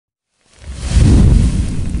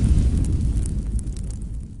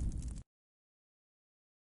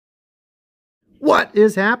What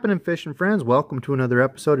is happening, fishing friends? Welcome to another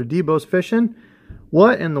episode of Debos Fishing.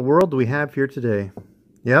 What in the world do we have here today?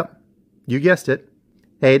 Yep, you guessed it.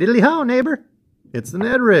 Hey diddly ho, neighbor. It's the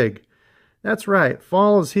NED Rig. That's right,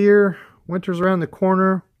 fall is here, winter's around the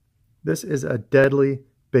corner. This is a deadly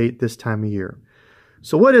bait this time of year.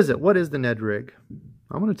 So what is it? What is the NED Rig?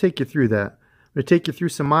 I'm going to take you through that. I'm going to take you through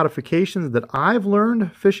some modifications that I've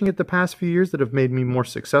learned fishing it the past few years that have made me more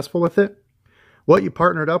successful with it. What you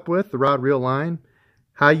partnered up with, the rod, reel, line,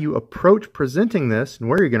 how you approach presenting this and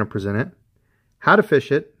where you're going to present it, how to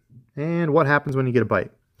fish it, and what happens when you get a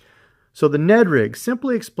bite. So the NED Rig,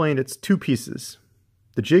 simply explained, it's two pieces.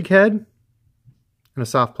 The jig head and a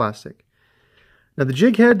soft plastic. Now the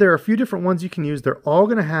jig head, there are a few different ones you can use. They're all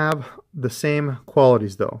going to have the same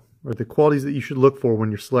qualities though, or the qualities that you should look for when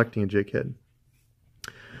you're selecting a jig head.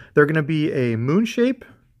 They're going to be a moon shape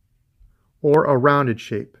or a rounded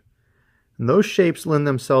shape. And those shapes lend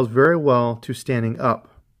themselves very well to standing up.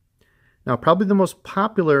 Now, probably the most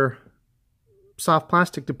popular soft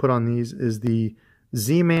plastic to put on these is the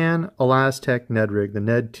Z-Man Elastec NED Rig, the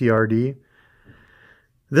NED TRD.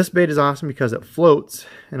 This bait is awesome because it floats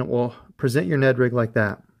and it will present your NED Rig like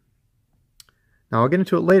that. Now, I'll get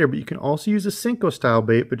into it later, but you can also use a Senko style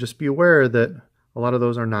bait, but just be aware that a lot of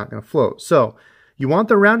those are not going to float. So, you want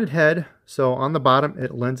the rounded head, so on the bottom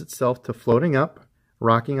it lends itself to floating up,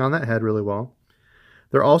 rocking on that head really well.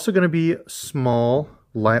 They're also going to be small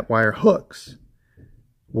light wire hooks.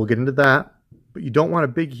 We'll get into that, but you don't want a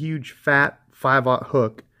big, huge, fat 5/0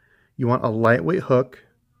 hook. You want a lightweight hook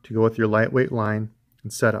to go with your lightweight line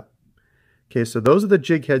and setup. Okay, so those are the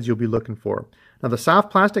jig heads you'll be looking for. Now the soft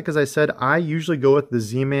plastic, as I said, I usually go with the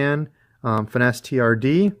Z-Man Finesse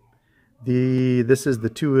TRD. This is the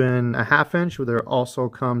 2.5 inch, where there also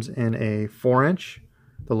comes in a 4-inch,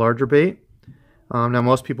 the larger bait. Now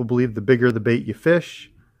most people believe the bigger the bait you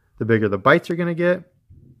fish, the bigger the bites you're going to get.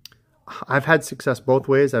 I've had success both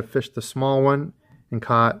ways. I've fished the small one and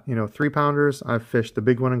caught, 3-pounders. I've fished the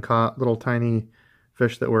big one and caught little tiny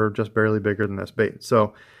fish that were just barely bigger than this bait.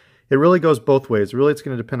 So it really goes both ways. Really, it's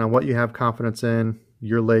going to depend on what you have confidence in,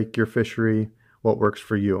 your lake, your fishery, what works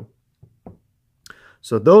for you.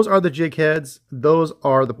 So those are the jig heads. Those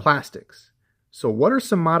are the plastics. So what are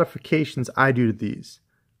some modifications I do to these?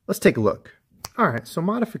 Let's take a look. All right, so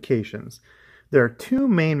modifications. There are two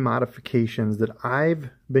main modifications that I've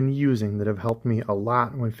been using that have helped me a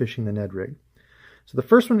lot when fishing the NED Rig. So the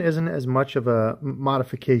first one isn't as much of a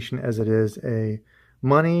modification as it is a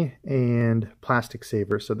money and plastic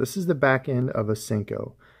saver. So this is the back end of a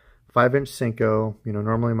Senko, 5-inch Senko.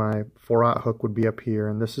 Normally my 4/0 hook would be up here,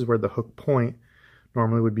 and this is where the hook point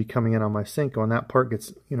normally would be coming in on my Senko, and that part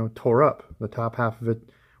gets, tore up. The top half of it,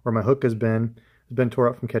 where my hook has been tore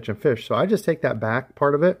up from catching fish. So I just take that back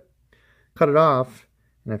part of it, cut it off,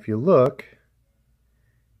 and if you look,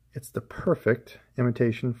 it's the perfect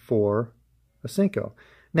imitation for a Senko.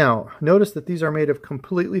 Now, notice that these are made of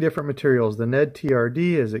completely different materials. The NED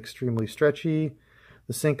TRD is extremely stretchy.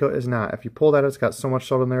 The Senko is not. If you pull that, it's got so much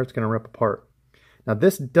salt in there, it's going to rip apart. Now,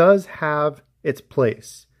 this does have its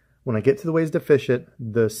place. When I get to the ways to fish it,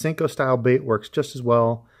 the Senko style bait works just as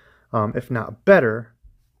well, if not better,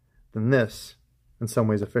 than this in some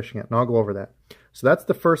ways of fishing it, and I'll go over that. So that's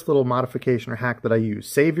the first little modification or hack that I use.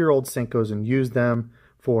 Save your old Senkos and use them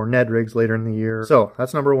for NED rigs later in the year. So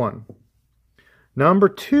that's number one. Number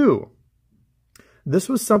two, this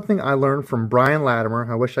was something I learned from Brian Latimer.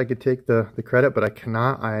 I wish I could take the credit, but I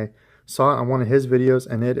cannot. I saw it on one of his videos,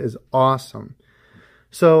 and it is awesome.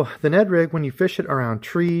 So the NED Rig, when you fish it around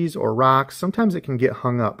trees or rocks, sometimes it can get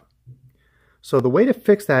hung up. So the way to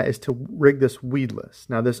fix that is to rig this weedless.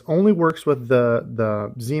 Now this only works with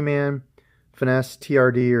the Z-Man Finesse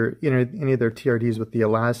TRD or any of their TRDs with the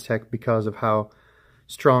Elastec because of how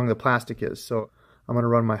strong the plastic is. So I'm going to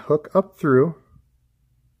run my hook up through.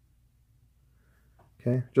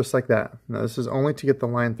 Okay, just like that. Now this is only to get the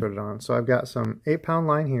line threaded on. So I've got some 8-pound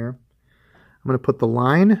line here. I'm going to put the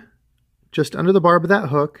line just under the barb of that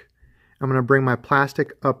hook. I'm going to bring my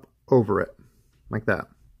plastic up over it, like that.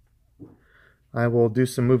 I will do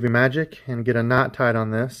some movie magic and get a knot tied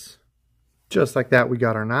on this. Just like that, we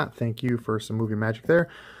got our knot. Thank you for some movie magic there.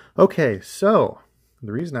 Okay, so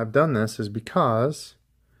the reason I've done this is because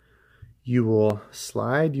you will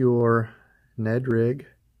slide your NED Rig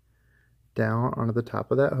down onto the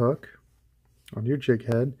top of that hook, onto your jig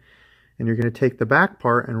head, and you're going to take the back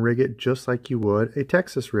part and rig it just like you would a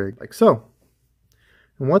Texas rig, like so.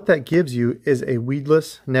 And what that gives you is a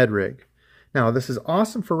weedless NED Rig. Now, this is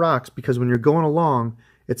awesome for rocks because when you're going along,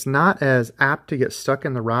 it's not as apt to get stuck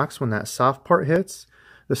in the rocks when that soft part hits.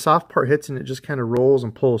 The soft part hits and it just kind of rolls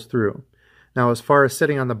and pulls through. Now, as far as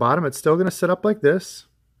sitting on the bottom, it's still going to sit up like this,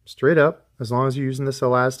 straight up, as long as you're using this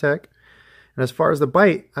Elastec. And as far as the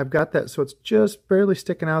bite, I've got that so it's just barely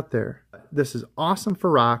sticking out there. This is awesome for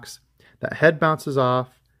rocks. That head bounces off.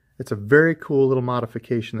 It's a very cool little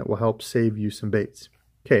modification that will help save you some baits.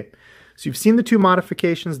 Okay, so you've seen the two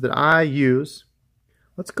modifications that I use.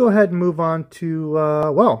 Let's go ahead and move on to,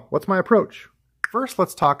 well, what's my approach? First,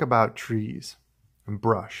 let's talk about trees and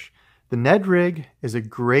brush. The NED Rig is a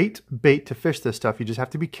great bait to fish this stuff. You just have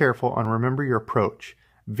to be careful and remember your approach.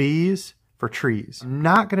 V's for trees. I'm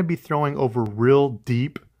not going to be throwing over real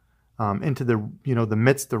deep into the, the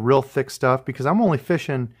midst, the real thick stuff, because I'm only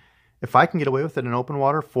fishing, if I can get away with it in open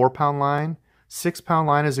water, 4-pound line, 6-pound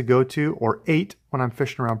line is a go-to, or 8 when I'm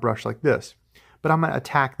fishing around brush like this. But I'm going to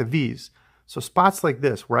attack the V's. So spots like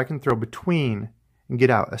this where I can throw between and get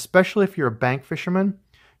out, especially if you're a bank fisherman,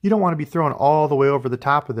 you don't want to be throwing all the way over the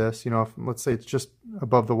top of this. If, let's say it's just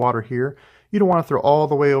above the water here, you don't want to throw all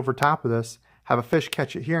the way over top of this, have a fish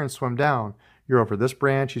catch it here and swim down. You're over this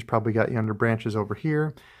branch, he's probably got you under branches over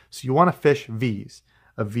here. So you want to fish V's.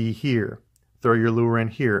 A V here, throw your lure in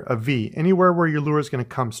here, a V. Anywhere where your lure is going to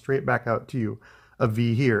come straight back out to you, a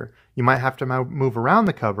V here. You might have to move around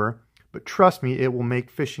the cover, but trust me, it will make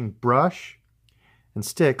fishing brush and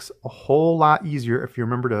sticks a whole lot easier if you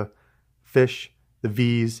remember to fish the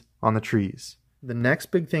V's on the trees. The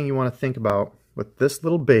next big thing you want to think about with this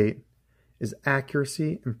little bait is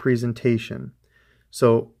accuracy and presentation.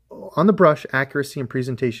 So on the brush, accuracy and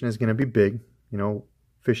presentation is going to be big,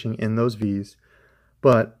 fishing in those V's.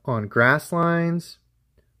 But on grass lines,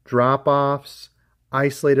 drop-offs,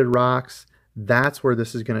 isolated rocks, that's where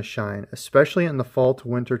this is going to shine, especially in the fall to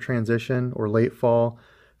winter transition or late fall.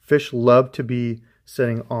 Fish love to be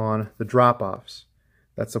sitting on the drop-offs.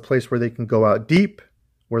 That's a place where they can go out deep,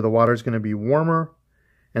 where the water is going to be warmer,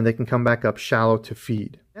 and they can come back up shallow to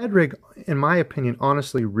feed. NED Rig, in my opinion,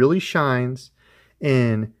 honestly really shines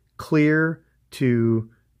in clear to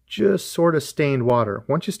just sort of stained water.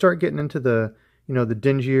 Once you start getting into the, the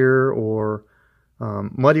dingier or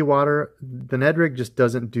muddy water, the NED Rig just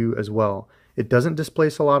doesn't do as well. It doesn't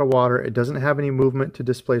displace a lot of water. It doesn't have any movement to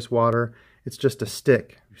displace water. It's just a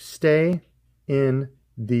stick. Stay in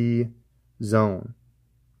the zone.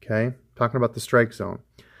 Okay, talking about the strike zone.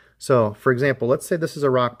 So, for example, let's say this is a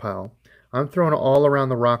rock pile. I'm throwing it all around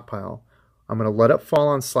the rock pile. I'm going to let it fall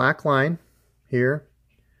on slack line here,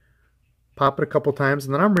 pop it a couple times,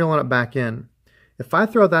 and then I'm reeling it back in. If I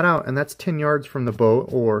throw that out and that's 10 yards from the boat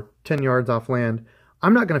or 10 yards off land,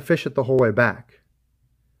 I'm not going to fish it the whole way back.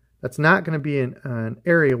 That's not going to be an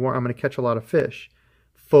area where I'm going to catch a lot of fish.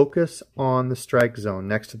 Focus on the strike zone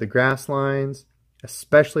next to the grass lines,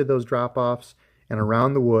 especially those drop-offs, and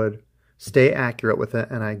around the wood. Stay accurate with it,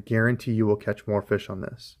 and I guarantee you will catch more fish on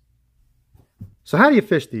this. So how do you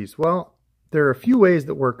fish these? Well, there are a few ways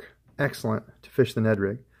that work excellent to fish the NED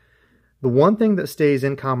Rig. The one thing that stays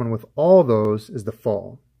in common with all those is the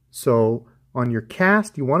fall. So on your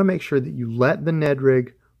cast, you want to make sure that you let the NED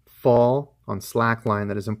Rig fall on slack line.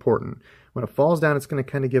 That is important. When it falls down, it's going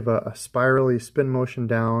to kind of give a spirally spin motion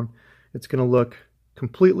down. It's going to look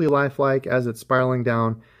completely lifelike as it's spiraling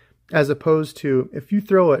down, as opposed to if you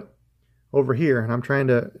throw it over here, and I'm trying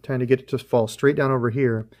to get it to fall straight down over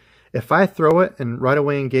here. If I throw it and right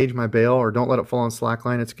away engage my bail or don't let it fall on slack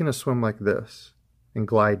line, it's going to swim like this and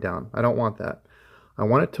glide down. I don't want that. I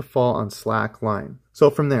want it to fall on slack line. So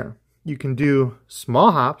from there, you can do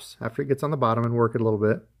small hops after it gets on the bottom and work it a little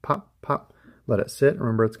bit. Pop, pop, let it sit.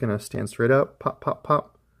 Remember, it's going to stand straight up. Pop, pop,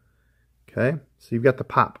 pop. Okay, so you've got the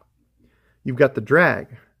pop. You've got the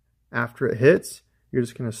drag. After it hits, you're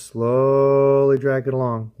just going to slowly drag it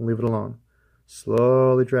along, leave it alone.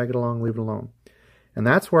 Slowly drag it along, leave it alone. And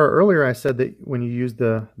that's where earlier I said that when you use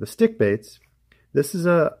the stick baits, this is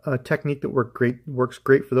a technique that works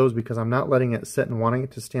great for those, because I'm not letting it sit and wanting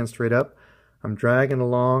it to stand straight up. I'm dragging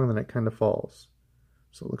along and then it kind of falls.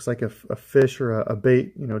 So it looks like a fish or a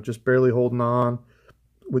bait, just barely holding on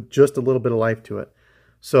with just a little bit of life to it.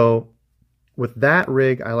 So with that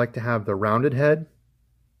rig, I like to have the rounded head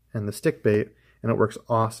and the stick bait, and it works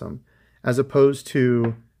awesome. As opposed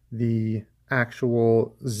to the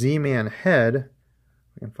actual Z-Man head,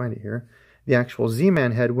 I can find it here, the actual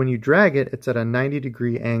Z-Man head, when you drag it, it's at a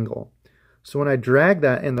 90-degree angle. So when I drag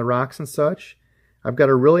that in the rocks and such, I've got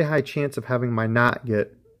a really high chance of having my knot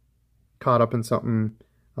get caught up in something,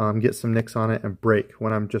 get some nicks on it, and break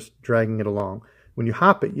when I'm just dragging it along. When you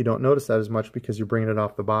hop it, you don't notice that as much because you're bringing it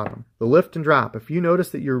off the bottom. The lift and drop, if you notice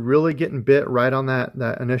that you're really getting bit right on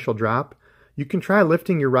that initial drop, you can try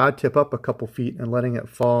lifting your rod tip up a couple feet and letting it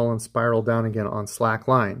fall and spiral down again on slack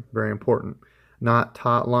line. Very important. Not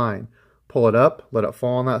taut line. pull it up, let it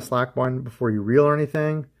fall on that slack line before you reel or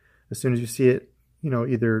anything. As soon as you see it,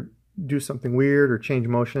 either do something weird or change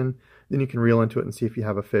motion, then you can reel into it and see if you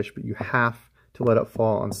have a fish, but you have to let it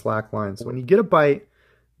fall on slack lines. So when you get a bite,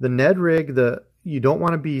 the Ned Rig, you don't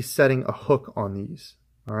want to be setting a hook on these,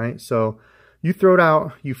 all right? So you throw it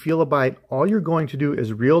out, you feel a bite, all you're going to do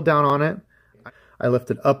is reel down on it. I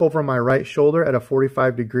lift it up over my right shoulder at a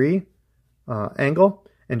 45-degree angle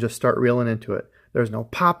and just start reeling into it. There's no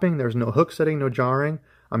popping, there's no hook setting, no jarring.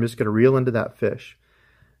 I'm just going to reel into that fish.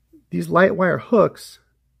 These light wire hooks,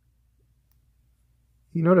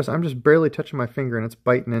 you notice I'm just barely touching my finger and it's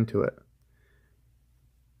biting into it.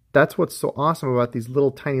 That's what's so awesome about these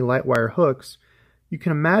little tiny light wire hooks. You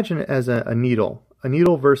can imagine it as a needle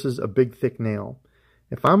versus a big thick nail.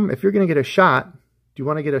 If you're going to get a shot, do you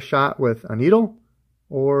want to get a shot with a needle,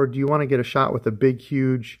 or do you want to get a shot with a big,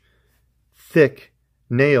 huge, thick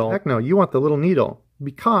nail? Heck no, you want the little needle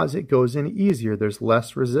because it goes in easier. There's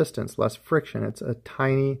less resistance, less friction. It's a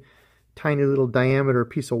tiny little diameter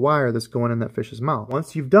piece of wire that's going in that fish's mouth.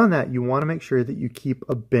 Once you've done that, you want to make sure that you keep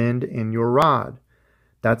a bend in your rod.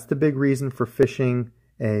 That's the big reason for fishing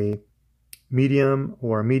a medium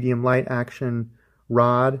or a medium light action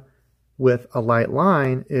rod with a light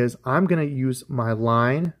line is I'm going to use my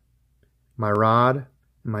line, my rod,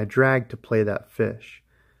 and my drag to play that fish.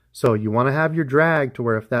 So you want to have your drag to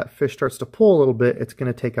where if that fish starts to pull a little bit, it's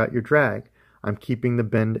going to take out your drag. I'm keeping the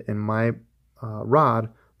bend in my rod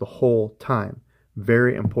the whole time.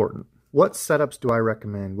 Very important. What setups do I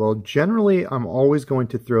recommend? Well, generally I'm always going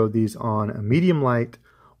to throw these on a medium light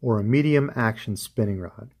or a medium action spinning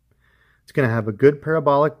rod. It's going to have a good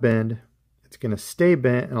parabolic bend. It's going to stay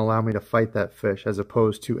bent and allow me to fight that fish, as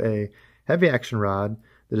opposed to a heavy action rod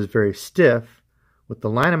that is very stiff. With the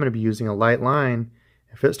line I'm going to be using, a light line,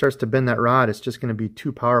 if it starts to bend that rod, it's just going to be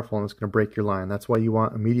too powerful and it's going to break your line. That's why you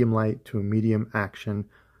want a medium light to a medium action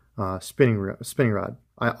spinning rod.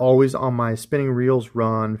 I always, on my spinning reels,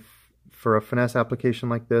 run, for a finesse application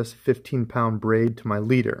like this, 15-pound braid to my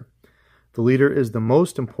leader. The leader is the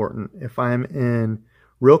most important. If I'm in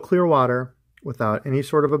real clear water without any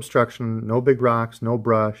sort of obstruction, no big rocks, no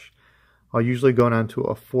brush, I'll usually go down to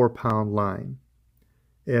a 4-pound line.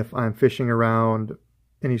 If I'm fishing around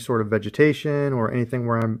any sort of vegetation or anything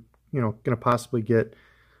where I'm going to possibly get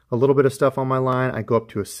a little bit of stuff on my line, I go up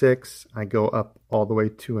to a 6. I go up all the way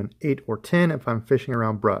to an 8 or 10 if I'm fishing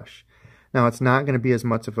around brush. Now, it's not going to be as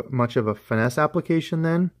much of a finesse application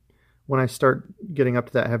then. When I start getting up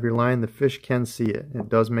to that heavier line, the fish can see it. It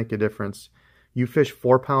does make a difference. You fish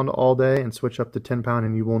 4-pound all day and switch up to 10-pound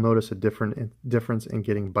and you will notice a difference in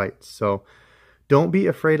getting bites. So don't be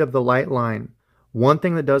afraid of the light line. One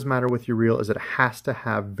thing that does matter with your reel is it has to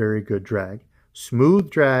have very good drag. Smooth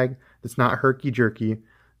drag that's not herky-jerky,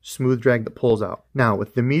 smooth drag that pulls out. Now,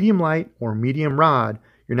 with the medium light or medium rod,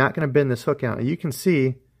 you're not going to bend this hook out. Now, you can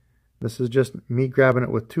see, this is just me grabbing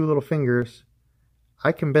it with 2 little fingers.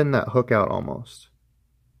 I can bend that hook out almost.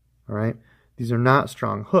 All right? These are not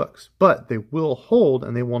strong hooks, but they will hold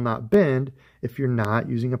and they will not bend if you're not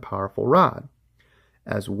using a powerful rod.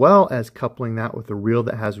 As well as coupling that with a reel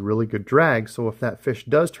that has really good drag, so if that fish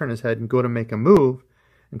does turn his head and go to make a move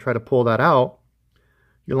and try to pull that out,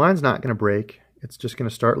 your line's not going to break. It's just going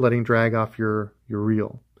to start letting drag off your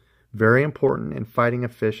reel. Very important in fighting a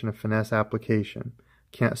fish in a finesse application.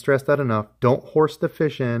 Can't stress that enough. Don't horse the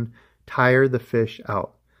fish in. Tire the fish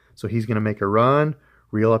out. So he's going to make a run,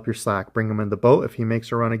 reel up your slack. Bring him in the boat. If he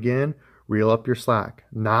makes a run again, reel up your slack.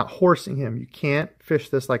 Not horsing him. You can't fish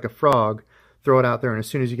this like a frog. Throw it out there, and as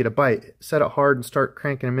soon as you get a bite, set it hard and start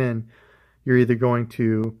cranking him in. You're either going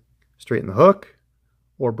to straighten the hook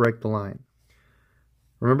or break the line.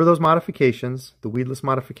 Remember those modifications, the weedless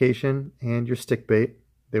modification and your stick bait.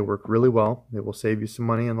 They work really well. They will save you some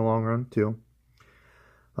money in the long run too.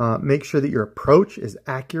 Make sure that your approach is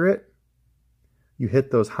accurate. You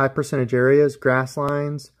hit those high percentage areas, grass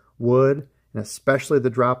lines, wood, and especially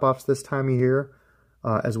the drop-offs this time of year,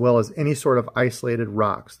 as well as any sort of isolated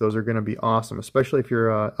rocks. Those are going to be awesome, especially if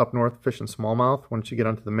you're up north fishing smallmouth. Once you get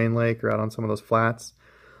onto the main lake or out on some of those flats,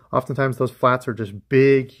 oftentimes those flats are just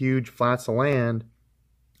big, huge flats of land,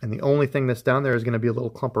 and the only thing that's down there is going to be a little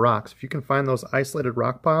clump of rocks. If you can find those isolated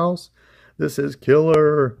rock piles, this is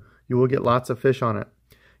killer. You will get lots of fish on it.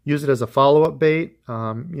 Use it as a follow-up bait.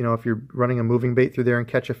 If you're running a moving bait through there and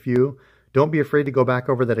catch a few, don't be afraid to go back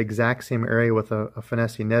over that exact same area with a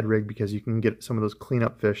finesse Ned rig, because you can get some of those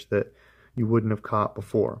cleanup fish that you wouldn't have caught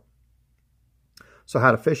before. So how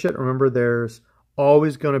to fish it? Remember, there's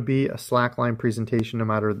always going to be a slack line presentation no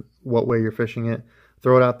matter what way you're fishing it.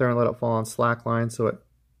 Throw it out there and let it fall on slack line so it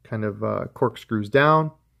kind of corkscrews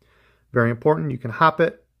down. Very important. You can hop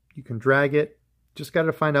it. You can drag it. Just got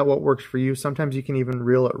to find out what works for you. Sometimes you can even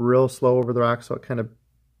reel it real slow over the rock so it kind of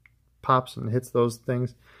pops and hits those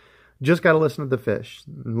things. Just got to listen to the fish.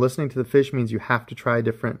 And listening to the fish means you have to try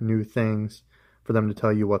different new things for them to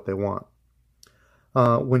tell you what they want.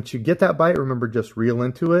 Once you get that bite, remember, just reel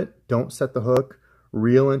into it. Don't set the hook.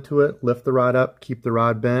 Reel into it. Lift the rod up. Keep the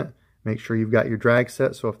rod bent. Make sure you've got your drag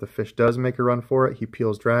set so if the fish does make a run for it, he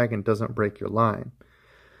peels drag and doesn't break your line.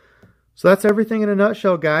 So that's everything in a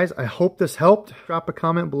nutshell, guys. I hope this helped. Drop a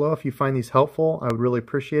comment below if you find these helpful. I would really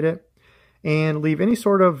appreciate it. And leave any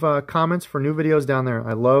sort of comments for new videos down there.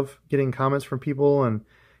 I love getting comments from people and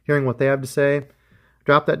hearing what they have to say.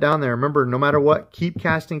 Drop that down there. Remember, no matter what, keep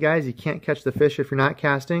casting, guys. You can't catch the fish if you're not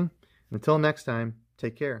casting. Until next time,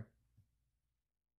 take care.